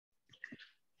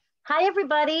Hi,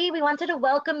 everybody. We wanted to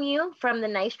welcome you from the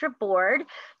NYSTRA board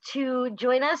to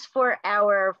join us for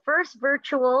our first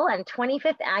virtual and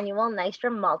 25th annual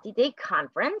NYSTRA multi-day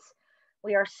conference.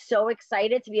 We are so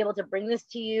excited to be able to bring this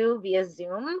to you via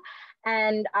Zoom.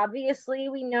 And obviously,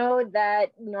 we know that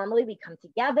normally we come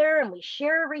together and we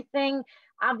share everything.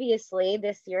 Obviously,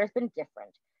 this year has been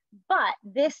different. But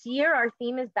this year, our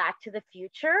theme is Back to the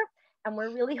Future. And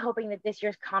we're really hoping that this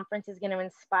year's conference is going to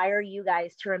inspire you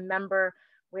guys to remember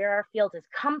where our field has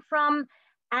come from,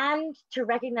 and to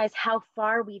recognize how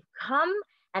far we've come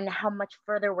and how much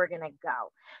further we're going to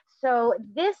go. So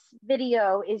this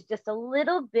video is just a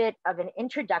little bit of an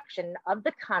introduction of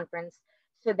the conference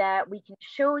so that we can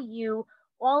show you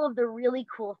all of the really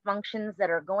cool functions that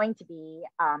are going to be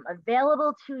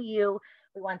available to you.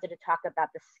 We wanted to talk about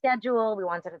the schedule. We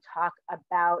wanted to talk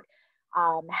about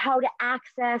how to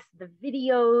access the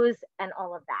videos and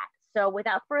all of that. So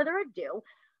without further ado,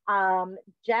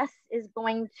 Jess is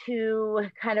going to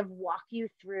kind of walk you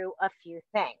through a few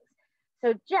things.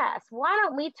 So Jess, why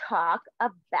don't we talk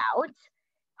about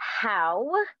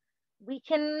how we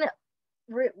can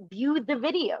view the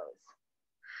videos?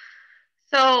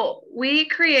 So we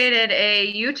created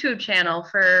a YouTube channel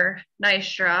for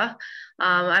NYSTRA.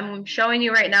 I'm showing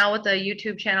you right now what the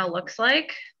YouTube channel looks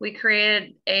like. We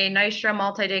created a NYSTRA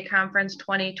Multi-Day Conference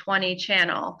 2020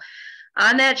 channel.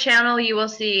 On that channel, you will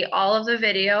see all of the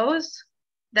videos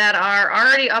that are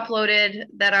already uploaded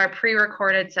that are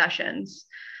pre-recorded sessions.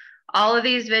 All of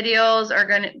these videos are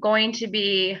going to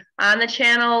be on the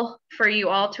channel for you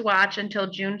all to watch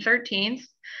until June 13th,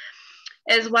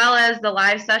 as well as the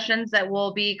live sessions that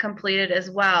will be completed as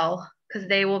well, because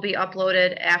they will be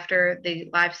uploaded after the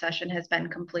live session has been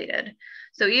completed.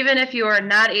 So even if you are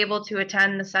not able to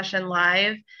attend the session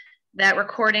live, that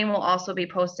recording will also be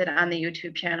posted on the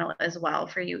YouTube channel as well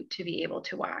for you to be able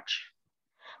to watch.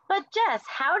 But Jess,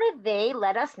 how did they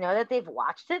let us know that they've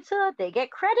watched it so that they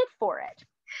get credit for it?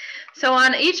 So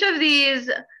on each of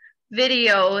these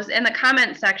videos in the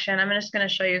comment section, I'm just going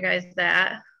to show you guys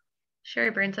that.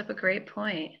 Sherry brings up a great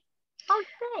point. Oh,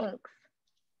 thanks.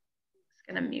 Just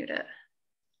going to mute it.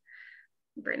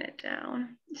 Bring it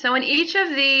down. So in each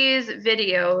of these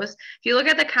videos, if you look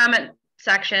at the comment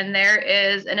section, there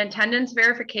is an attendance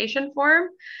verification form.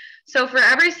 So for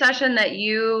every session that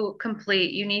you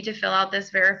complete, you need to fill out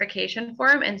this verification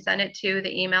form and send it to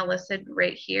the email listed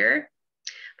right here.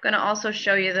 I'm going to also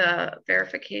show you the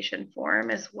verification form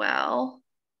as well.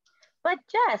 But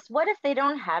Jess, what if they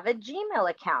don't have a Gmail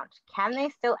account? Can they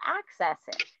still access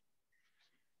it?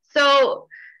 So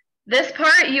this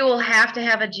part, you will have to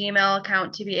have a Gmail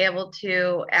account to be able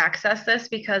to access this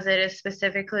because it is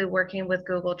specifically working with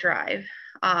Google Drive.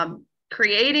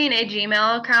 Creating a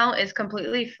Gmail account is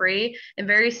completely free and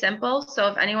very simple. So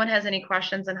if anyone has any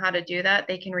questions on how to do that,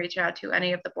 they can reach out to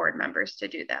any of the board members to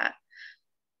do that.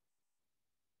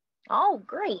 Oh,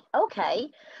 great. Okay.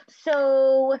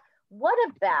 So what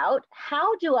about,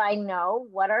 how do I know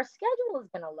what our schedule is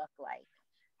going to look like?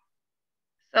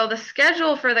 So the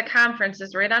schedule for the conference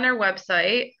is right on our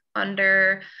website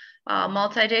under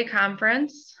multi-day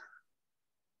conference.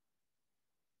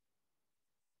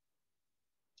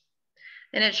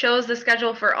 And it shows the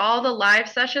schedule for all the live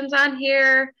sessions on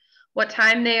here, what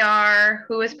time they are,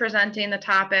 who is presenting the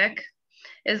topic,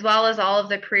 as well as all of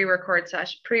the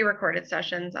pre-recorded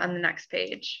sessions on the next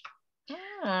page.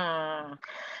 But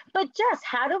Jess,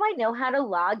 how do I know how to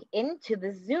log into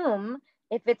the Zoom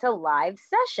if it's a live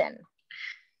session?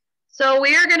 So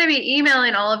we are going to be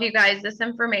emailing all of you guys this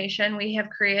information. We have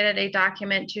created a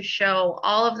document to show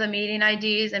all of the meeting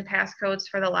IDs and passcodes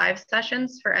for the live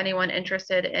sessions for anyone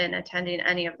interested in attending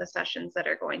any of the sessions that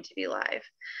are going to be live.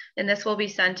 And this will be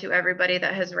sent to everybody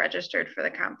that has registered for the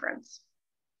conference.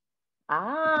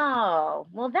 Oh,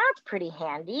 well, that's pretty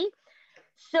handy.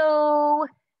 So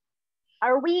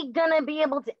are we going to be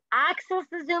able to access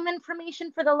the Zoom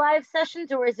information for the live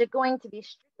sessions, or is it going to be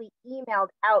strictly emailed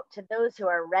out to those who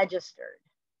are registered?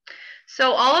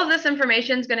 So all of this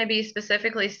information is going to be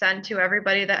specifically sent to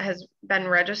everybody that has been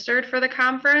registered for the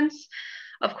conference.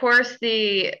 Of course,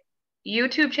 the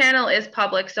YouTube channel is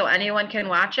public, so anyone can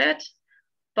watch it.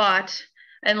 But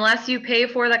unless you pay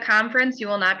for the conference, you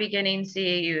will not be getting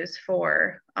CEUs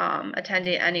for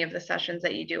attending any of the sessions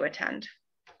that you do attend.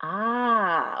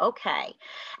 Ah, okay.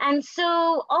 And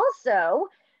so also,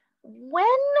 when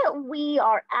we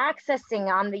are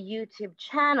accessing on the YouTube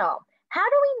channel, how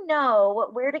do we know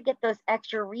where to get those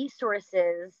extra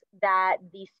resources that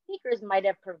the speakers might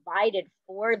have provided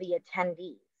for the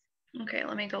attendees? Okay,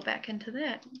 let me go back into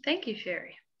that. Thank you,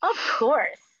 Sherry. Of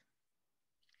course.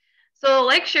 So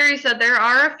like Sherry said, there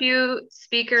are a few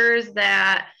speakers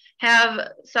that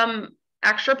have some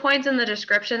extra points in the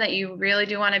description that you really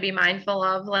do want to be mindful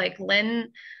of. Like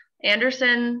Lynn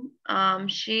Anderson,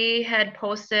 she had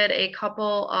posted a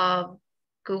couple of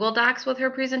Google Docs with her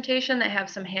presentation that have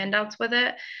some handouts with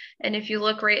it. And if you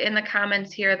look right in the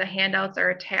comments here, the handouts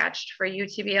are attached for you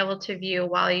to be able to view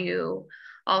while you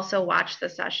also watch the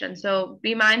session. So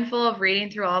be mindful of reading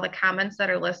through all the comments that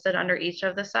are listed under each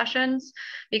of the sessions,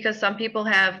 because some people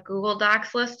have Google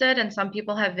Docs listed and some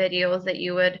people have videos that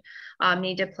you would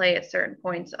need to play at certain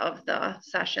points of the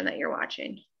session that you're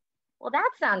watching. Well, that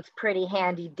sounds pretty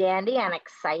handy dandy and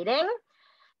exciting.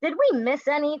 Did we miss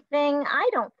anything? I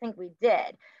don't think we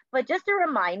did. But just a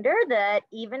reminder that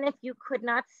even if you could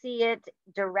not see it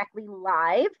directly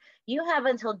live, you have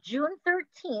until June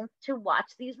 13th to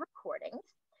watch these recordings.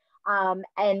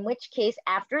 In which case,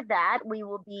 after that, we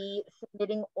will be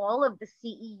submitting all of the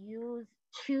CEUs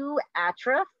to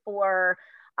ATRA for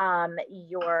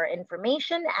your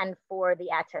information and for the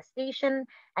attestation.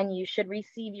 And you should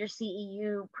receive your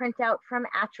CEU printout from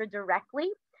ATRA directly.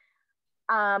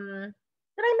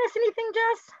 Did I miss anything,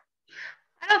 Jess?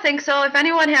 I don't think so. If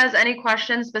anyone has any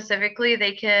questions specifically,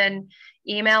 they can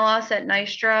email us at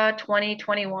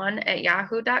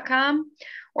nystra2021@yahoo.com,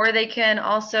 or they can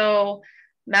also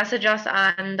message us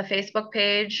on the Facebook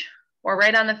page or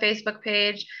right on the Facebook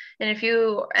page. And if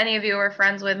any of you are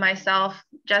friends with myself,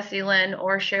 Jessie Lynn,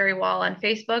 or Sherry Wall on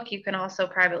Facebook, you can also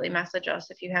privately message us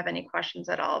if you have any questions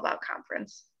at all about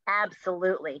conference.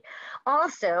 Absolutely.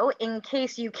 Also, in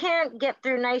case you can't get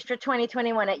through NYSTRA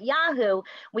 2021 at Yahoo,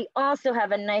 we also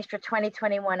have a NYSTRA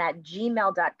 2021 at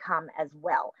gmail.com as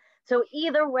well. So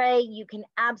either way, you can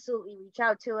absolutely reach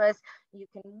out to us. You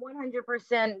can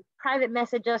 100% private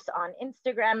message us on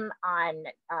Instagram, on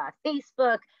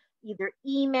Facebook, either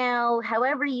email,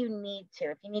 however you need to.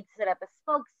 If you need to set up a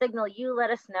smoke signal, you let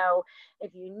us know.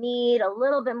 If you need a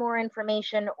little bit more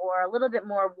information or a little bit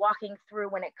more walking through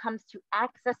when it comes to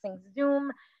accessing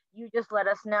Zoom, you just let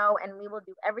us know and we will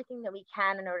do everything that we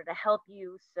can in order to help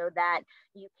you so that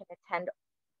you can attend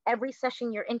every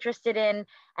session you're interested in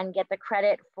and get the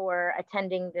credit for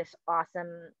attending this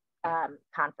awesome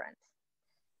conference.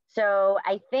 So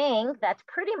I think that's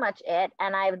pretty much it.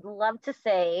 And I would love to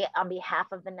say on behalf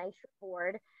of the NYSTRA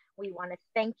board, we want to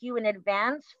thank you in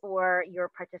advance for your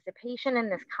participation in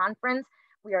this conference.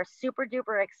 We are super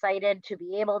duper excited to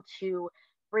be able to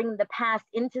bring the past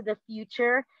into the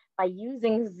future by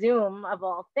using Zoom of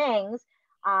all things.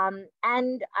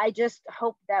 And I just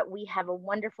hope that we have a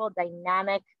wonderful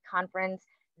dynamic conference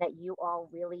that you all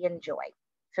really enjoy.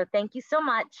 So thank you so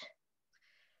much.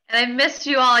 And I've missed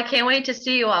you all. I can't wait to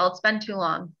see you all. It's been too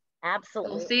long.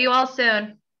 Absolutely. We'll see you all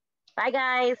soon. Bye,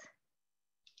 guys.